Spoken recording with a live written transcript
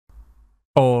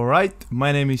Alright,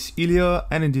 my name is Ilya,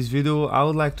 and in this video I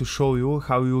would like to show you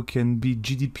how you can be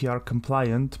GDPR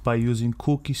compliant by using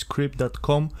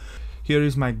cookie-script.com. Here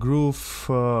is my Groove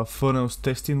funnels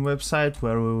testing website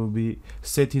where we will be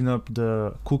setting up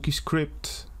the cookie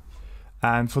script.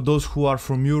 And for those who are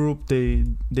from Europe, they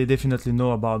definitely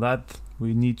know about that.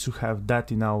 We need to have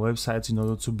that in our websites in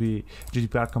order to be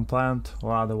GDPR compliant,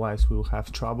 or otherwise we will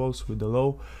have troubles with the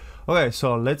law. Okay,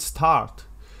 so let's start.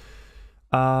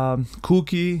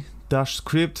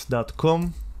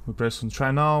 Cookie-script.com. We press on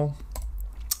try now.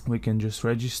 We can just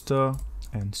register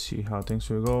and see how things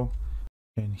will go.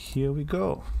 And here we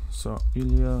go. So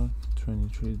Ilya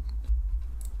 23.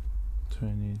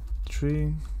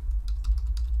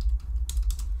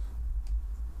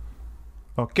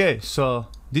 Okay, so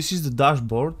this is the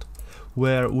dashboard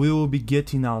where we will be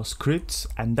getting our scripts,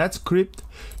 and that script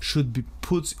should be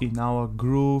put in our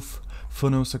Groove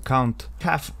funnels account.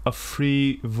 Have a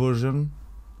free version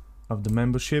of the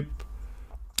membership,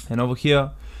 and over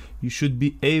here you should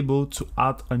be able to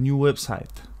add a new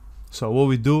website. So what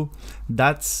we do,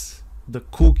 that's the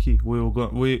cookie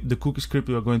the cookie script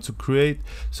we are going to create.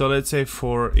 So let's say,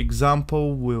 for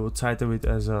example, we will title it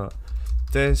as a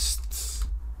test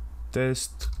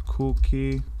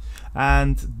cookie,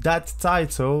 and that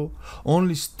title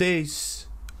only stays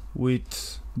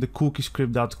with the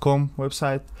cookie-script.com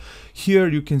website. Here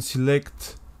you can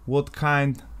select what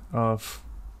kind of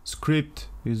script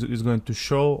is going to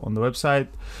show on the website.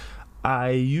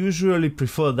 I usually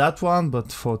prefer that one,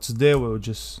 but for today we'll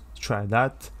just try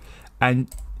that.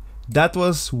 And that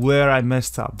was where I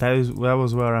messed up. That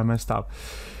was where I messed up.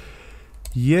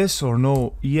 Yes or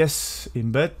no? Yes,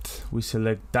 embed. We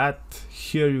select that.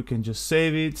 Here you can just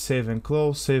save it, save and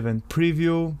close, save and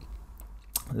preview.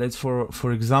 Let's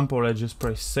for example, let's just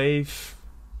press save.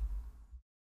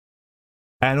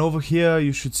 And over here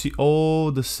you should see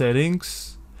all the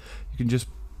settings. You can just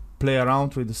play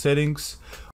around with the settings.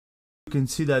 You can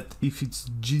see that if it's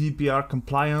GDPR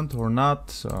compliant or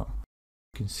not. So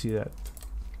you can see that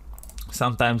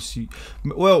sometimes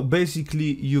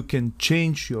basically you can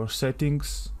change your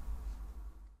settings.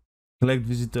 Collect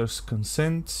visitors'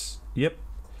 consents. Yep.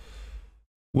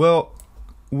 Well,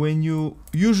 when you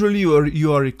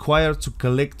are required to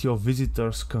collect your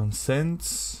visitors'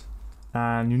 consents,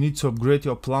 and you need to upgrade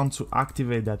your plan to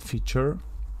activate that feature.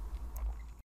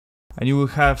 And you will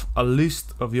have a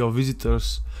list of your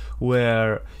visitors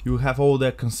where you have all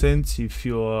their consents. If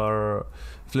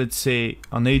let's say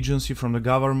an agency from the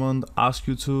government asks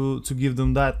you to give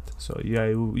them that, so yeah,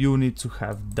 you need to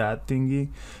have that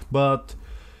thingy. But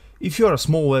if you are a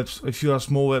small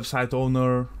website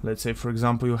owner, let's say for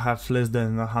example you have less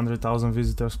than 100,000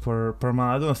 visitors per month,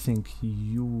 I don't think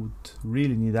you would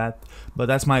really need that, but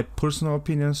that's my personal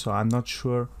opinion, so I'm not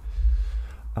sure.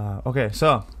 Okay,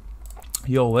 so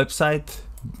your website,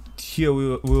 here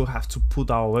we will have to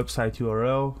put our website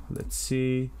URL. Let's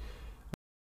see,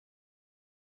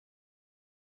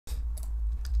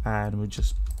 and we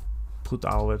just put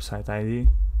our website ID.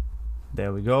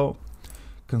 There we go.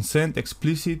 Consent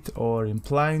explicit or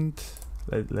implied.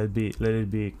 Let it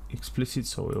be explicit,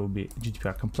 so it will be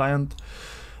GDPR compliant.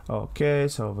 Okay,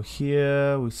 so over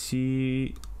here we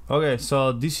see, okay,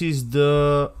 so this is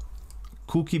the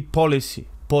cookie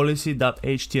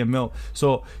policy.html.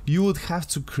 So you would have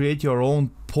to create your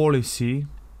own policy.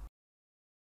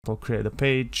 Or create a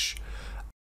page.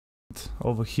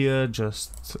 Over here,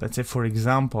 just let's say for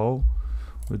example,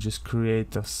 we just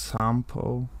create a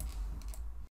sample.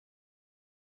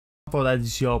 That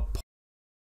is your,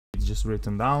 it's just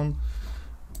written down.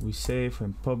 We save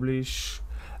and publish,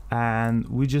 and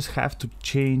we just have to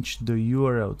change the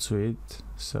URL to it.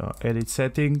 So edit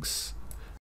settings.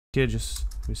 Here just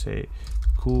we say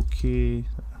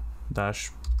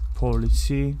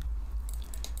cookie-policy,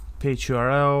 page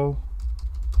URL,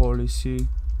 policy,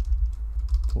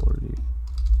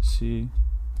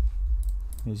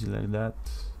 easy like that.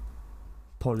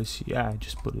 Policy, yeah, I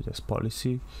just put it as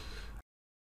policy.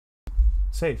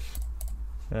 Save.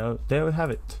 There we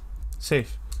have it.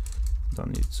 Save. Don't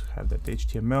need to have that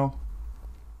HTML.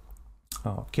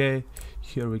 Okay,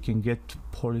 here we can get to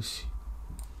policy.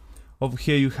 Over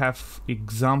here you have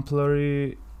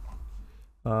exemplary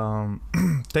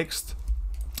text.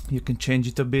 You can change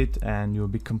it a bit and you'll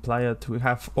be compliant. We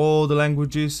have all the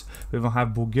languages. We even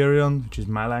have Bulgarian, which is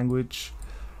my language.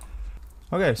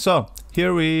 Okay, so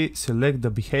here we select the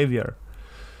behavior.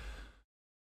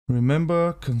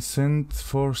 Remember consent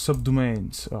for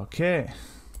subdomains. Okay,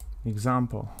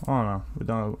 example. Oh no, we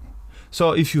don't.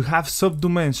 So if you have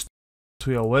subdomains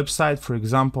to your website, for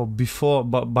example, before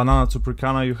banana to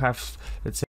precana, you have,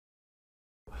 let's say,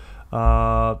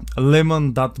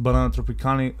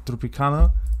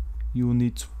 lemon.banana-tropicana, you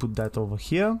need to put that over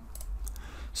here.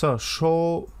 So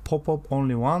show pop-up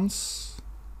only once.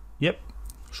 Yep,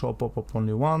 show pop-up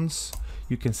only once.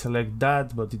 You can select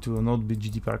that, but it will not be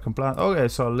GDPR compliant. Okay,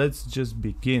 so let's just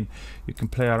begin. You can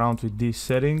play around with these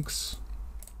settings.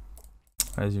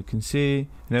 As you can see,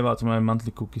 enable automatic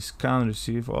monthly cookie scan,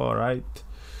 receive. All right,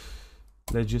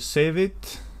 let's just save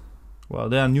it. Well,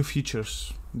 there are new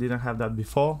features. Didn't have that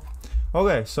before.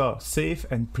 Okay, so save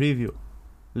and preview.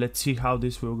 Let's see how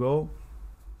this will go.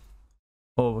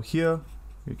 Over here,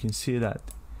 you can see that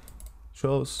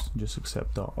shows, just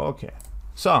accept all. Okay,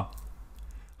 so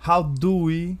how do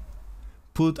we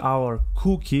put our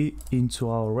cookie into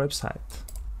our website?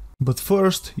 But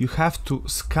first, you have to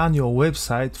scan your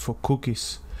website for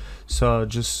cookies. So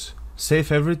just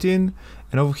save everything,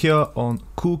 and over here on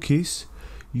cookies,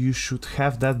 you should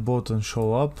have that button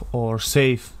show up, or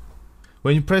save.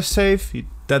 When you press save,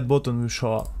 that button will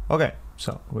show up. Okay,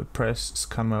 so we press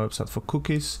scan my website for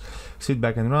cookies, sit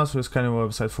back and run. So scanning my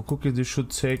website for cookies. This should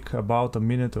take about a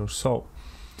minute or so.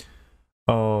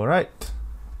 All right,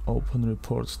 open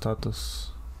report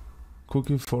status,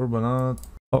 cookie for banana.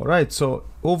 All right, so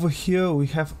over here we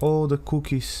have all the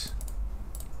cookies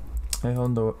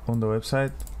on the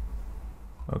website.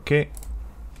 Okay,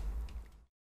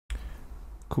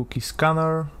 cookie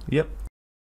scanner. Yep.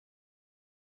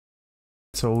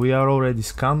 So we are already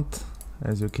scanned,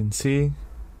 as you can see.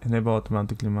 Enable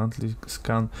automatically monthly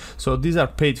scan. So these are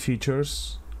paid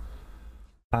features,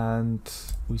 and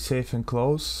we save and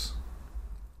close.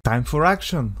 Time for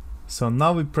action. So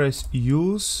now we press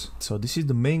use. So this is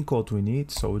the main code we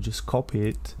need. So we just copy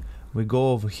it. We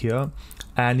go over here,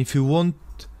 and if you want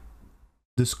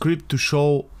the script to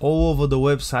show all over the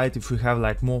website, if we have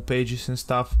like more pages and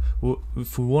stuff,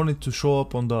 if we want it to show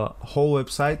up on the whole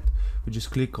website, we just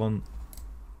click on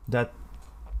that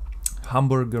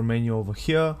hamburger menu over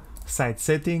here, site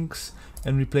settings,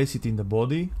 and replace it in the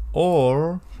body.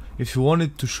 Or if you want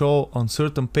it to show on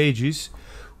certain pages,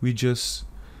 we just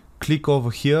click over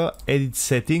here, edit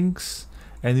settings,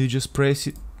 and we just place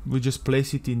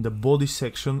it in the body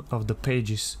section of the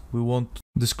pages we want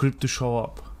the script to show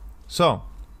up. So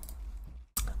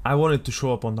I want it to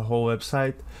show up on the whole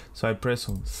website, so I press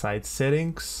on site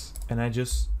settings and I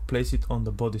just place it on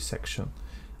the body section,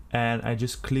 and I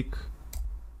just click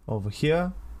over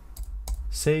here,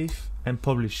 save and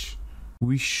publish.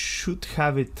 We should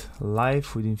have it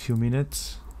live within a few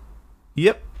minutes.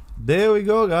 Yep, there we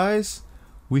go, guys.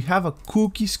 We have a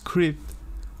cookie script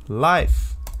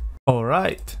live. All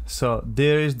right, so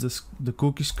there is the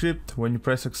cookie script. When you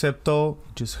press accept all,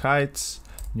 it just hides.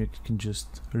 You can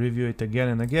just review it again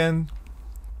and again,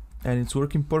 and it's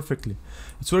working perfectly.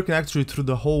 It's working actually through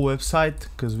the whole website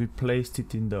because we placed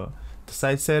it in the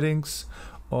site settings,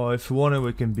 or if you want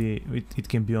it, it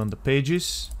can be on the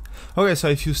pages. Okay, so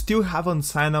if you still haven't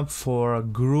signed up for a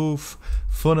Groove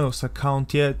Funnels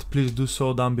account yet, please do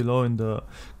so down below in the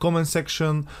comment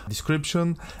section,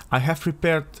 description. I have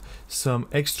prepared some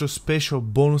extra special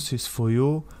bonuses for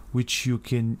you, which you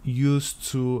can use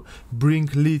to bring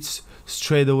leads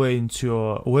straight away into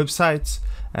your websites.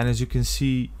 And as you can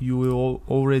see, you will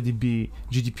already be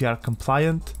GDPR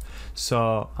compliant.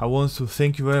 So I want to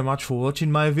thank you very much for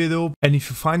watching my video, and if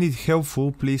you find it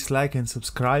helpful, please like and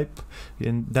subscribe,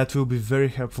 and that will be very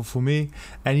helpful for me.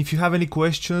 And if you have any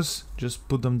questions, just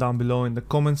put them down below in the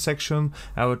comment section.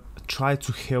 I will try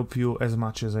to help you as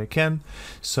much as I can.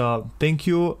 So thank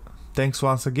you, thanks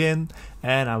once again,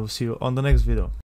 and I will see you on the next video.